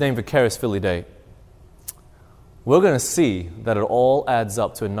look at this name Vicarius Filii Dei, we're going to see that it all adds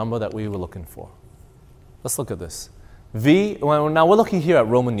up to a number that we were looking for. Let's look at this. Now we're looking here at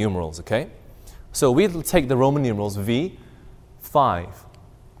Roman numerals, okay? So we take the Roman numerals V, 5,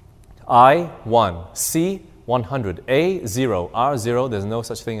 I, 1, C, 100, A, 0, R, 0. There's no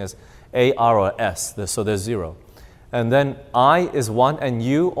such thing as A, R, or S, so there's 0. And then I is 1, and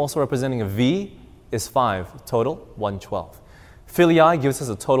U, also representing a V, is 5. Total, 112. Filii gives us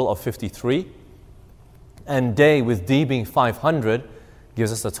a total of 53. And Dei, with D being 500,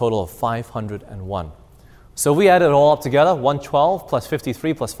 gives us a total of 501. So we add it all up together, 112 plus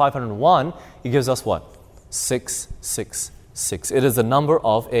 53 plus 501, it gives us what? 666. It is the number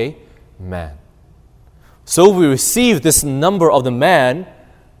of a man. So if we receive this number of the man,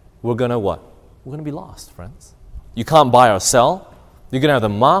 we're going to what? We're going to be lost, friends. You can't buy or sell. You're going to have the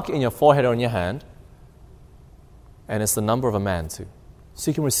mark in your forehead or in your hand. And it's the number of a man too. So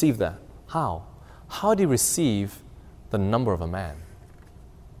you can receive that. How? How do you receive the number of a man?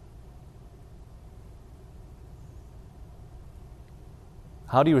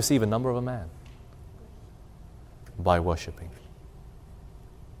 How do you receive a number of a man? By worshiping.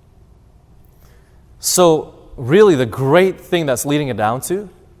 So, really, the great thing that's leading it down to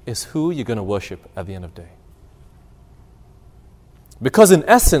is who you're going to worship at the end of the day. Because in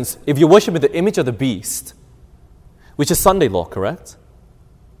essence, if you're worshiping the image of the beast, which is Sunday law, correct?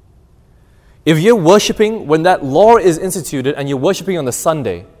 If you're worshiping when that law is instituted and you're worshiping on the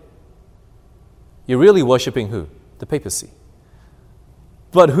Sunday, you're really worshiping who? The papacy.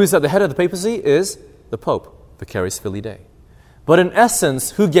 But who's at the head of the papacy is the Pope, Vicarius Filii Dei. But in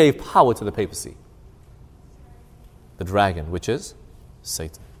essence, who gave power to the papacy? The dragon, which is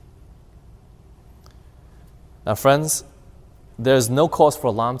Satan. Now, friends, there's no cause for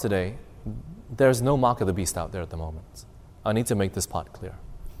alarm today. There's no mark of the beast out there at the moment. I need to make this part clear.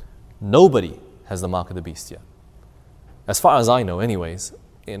 Nobody has the mark of the beast yet. As far as I know, anyways,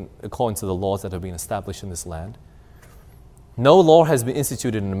 according to the laws that have been established in this land, no law has been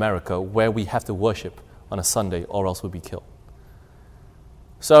instituted in America where we have to worship on a Sunday or else we'll be killed.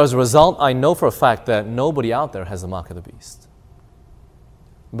 So as a result, I know for a fact that nobody out there has the mark of the beast.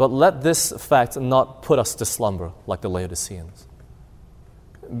 But let this fact not put us to slumber like the Laodiceans.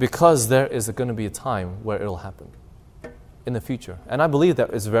 Because there is going to be a time where it'll happen in the future. And I believe that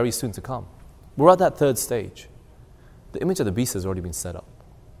it's very soon to come. We're at that third stage. The image of the beast has already been set up.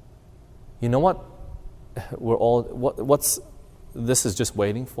 You know what? What's this is just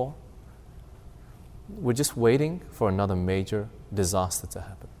waiting for? We're just waiting for another major disaster to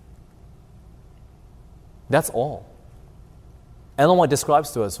happen. That's all. Ellen White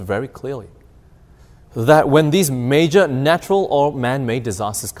describes to us very clearly that when these major natural or man-made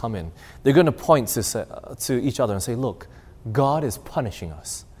disasters come in, they're going to point to each other and say, look, God is punishing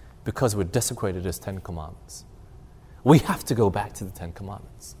us because we're desecrated His 10 Commandments. We have to go back to the 10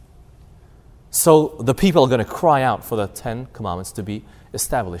 Commandments. So the people are going to cry out for the 10 Commandments to be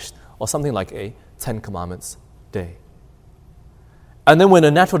established, or something like a 10 Commandments day. And then when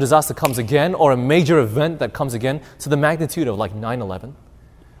a natural disaster comes again, or a major event that comes again to the magnitude of like 9/11,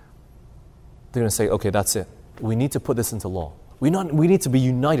 they're going to say, okay, that's it. We need to put this into law. We need to be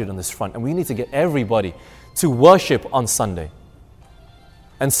united on this front, and we need to get everybody to worship on Sunday.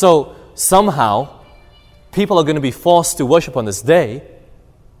 And so somehow, people are going to be forced to worship on this day.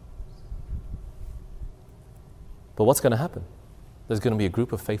 But what's going to happen? There's going to be a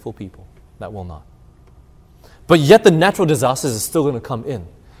group of faithful people that will not. But yet the natural disasters are still going to come in.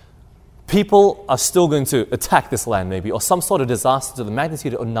 People are still going to attack this land maybe, or some sort of disaster to the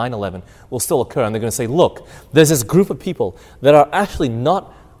magnitude of 9/11 will still occur. And they're going to say, look, there's this group of people that are actually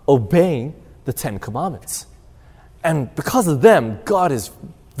not obeying the 10 Commandments. And because of them, God is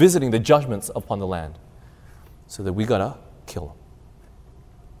visiting the judgments upon the land. So that we got to kill them.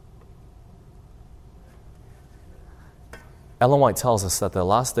 Ellen White tells us that the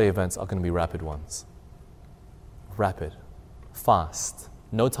last day events are going to be rapid ones. Rapid, fast,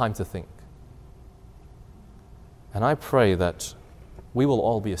 no time to think. And I pray that we will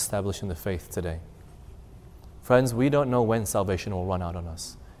all be established in the faith today. Friends, we don't know when salvation will run out on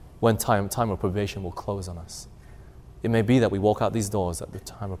us, when time of probation will close on us. It may be that we walk out these doors that the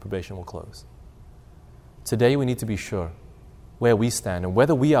time of probation will close. Today we need to be sure where we stand and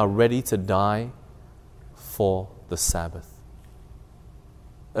whether we are ready to die for the Sabbath.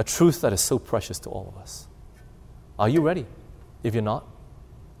 A truth that is so precious to all of us. Are you ready? If you're not,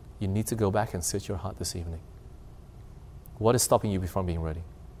 you need to go back and search your heart this evening. What is stopping you from being ready?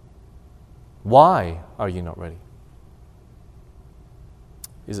 Why are you not ready?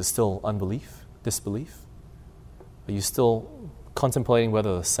 Is it still unbelief, disbelief? Are you still contemplating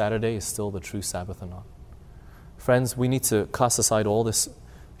whether the Saturday is still the true Sabbath or not? Friends, we need to cast aside all this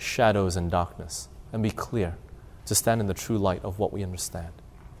shadows and darkness and be clear to stand in the true light of what we understand.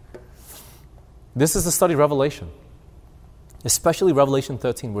 This is the study of Revelation. Especially Revelation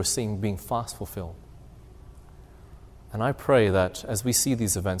 13 we're seeing being fast fulfilled. And I pray that as we see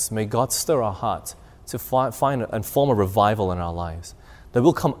these events, may God stir our heart to find and form a revival in our lives, that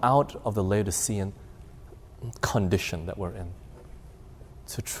we'll come out of the Laodicean condition that we're in,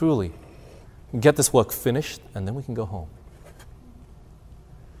 to truly get this work finished, and then we can go home.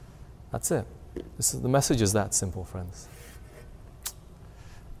 That's it. The message is that simple, friends.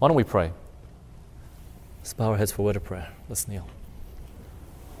 Why don't we pray? Let's bow our heads for a word of prayer. Let's kneel.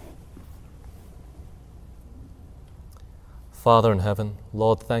 Father in heaven,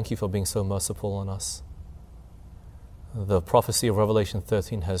 Lord, thank you for being so merciful on us. The prophecy of Revelation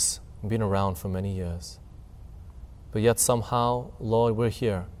 13 has been around for many years. But yet somehow, Lord, we're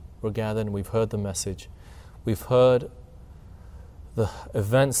here. We're gathered and we've heard the message. We've heard the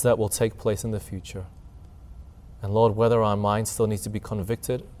events that will take place in the future. And Lord, whether our minds still need to be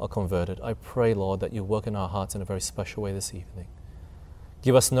convicted or converted, I pray, Lord, that you work in our hearts in a very special way this evening.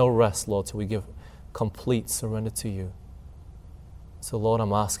 Give us no rest, Lord, till we give complete surrender to you. So, Lord,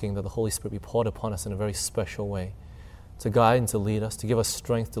 I'm asking that the Holy Spirit be poured upon us in a very special way, to guide and to lead us, to give us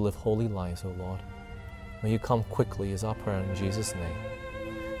strength to live holy lives, O Lord. May you come quickly is our prayer in Jesus' name.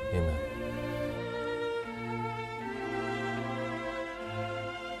 Amen.